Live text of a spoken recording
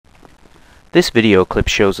This video clip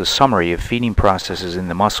shows a summary of feeding processes in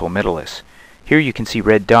the mussel Mytilus. Here you can see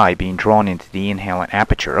red dye being drawn into the inhalant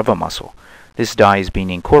aperture of a mussel. This dye is being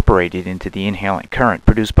incorporated into the inhalant current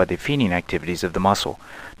produced by the feeding activities of the mussel.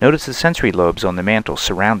 Notice the sensory lobes on the mantle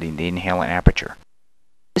surrounding the inhalant aperture.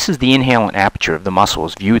 This is the inhalant aperture of the mussel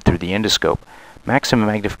as viewed through the endoscope. Maximum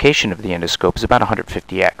magnification of the endoscope is about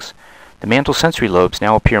 150x. The mantle sensory lobes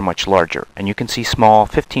now appear much larger, and you can see small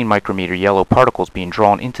 15 micrometer yellow particles being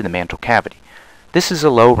drawn into the mantle cavity. This is a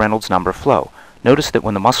low Reynolds number flow. Notice that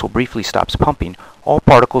when the mussel briefly stops pumping, all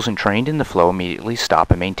particles entrained in the flow immediately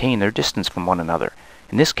stop and maintain their distance from one another.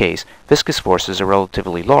 In this case, viscous forces are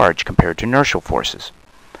relatively large compared to inertial forces.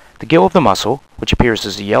 The gill of the mussel, which appears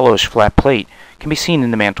as a yellowish flat plate, can be seen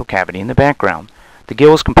in the mantle cavity in the background. The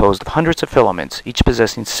gill is composed of hundreds of filaments, each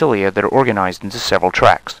possessing cilia that are organized into several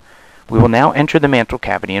tracts. We will now enter the mantle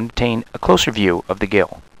cavity and obtain a closer view of the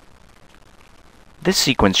gill. This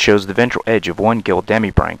sequence shows the ventral edge of one gill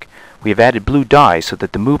demibranch. We have added blue dye so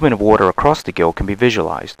that the movement of water across the gill can be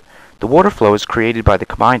visualized. The water flow is created by the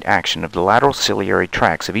combined action of the lateral ciliary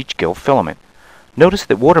tracts of each gill filament. Notice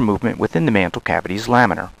that water movement within the mantle cavity is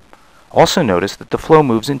laminar. Also notice that the flow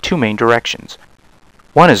moves in two main directions.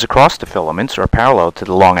 One is across the filaments, or parallel to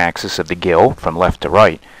the long axis of the gill from left to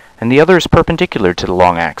right, and the other is perpendicular to the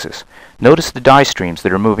long axis. Notice the dye streams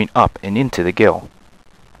that are moving up and into the gill.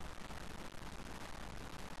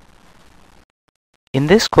 In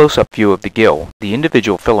this close-up view of the gill, the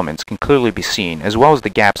individual filaments can clearly be seen, as well as the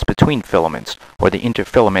gaps between filaments, or the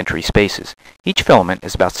interfilamentary spaces. Each filament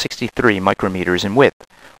is about 63 micrometers in width.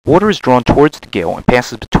 Water is drawn towards the gill and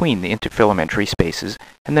passes between the interfilamentary spaces,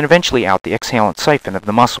 and then eventually out the exhalant siphon of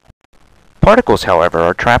the mussel. Particles, however,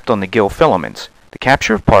 are trapped on the gill filaments. The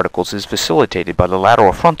capture of particles is facilitated by the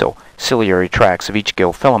lateral frontal ciliary tracts of each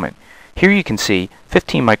gill filament. Here you can see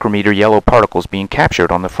 15 micrometer yellow particles being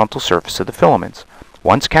captured on the frontal surface of the filaments.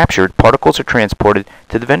 Once captured, particles are transported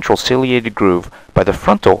to the ventral ciliated groove by the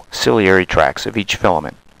frontal ciliary tracts of each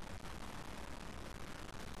filament.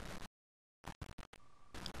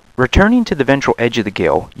 Returning to the ventral edge of the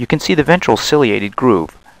gill, you can see the ventral ciliated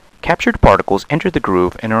groove. Captured particles enter the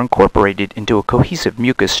groove and are incorporated into a cohesive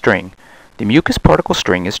mucus string. The mucus particle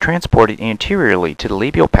string is transported anteriorly to the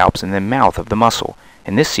labial palps and the mouth of the mussel,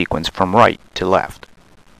 in this sequence from right to left.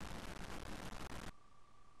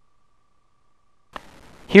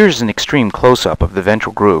 Here's an extreme close-up of the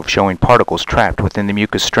ventral groove showing particles trapped within the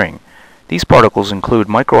mucus string. These particles include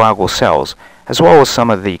microalgal cells, as well as some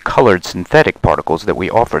of the colored synthetic particles that we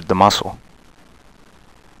offered the mussel.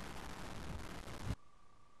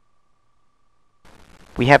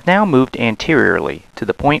 We have now moved anteriorly to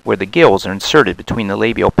the point where the gills are inserted between the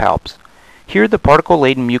labial palps. Here the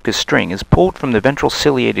particle-laden mucus string is pulled from the ventral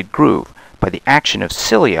ciliated groove by the action of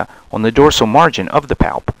cilia on the dorsal margin of the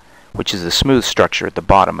palp, which is the smooth structure at the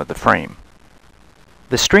bottom of the frame.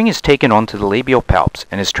 The string is taken onto the labial palps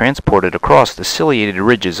and is transported across the ciliated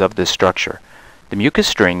ridges of this structure. The mucus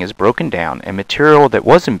string is broken down and material that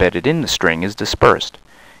was embedded in the string is dispersed.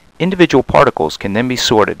 Individual particles can then be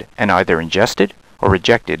sorted and either ingested or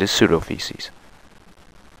rejected as pseudofeces.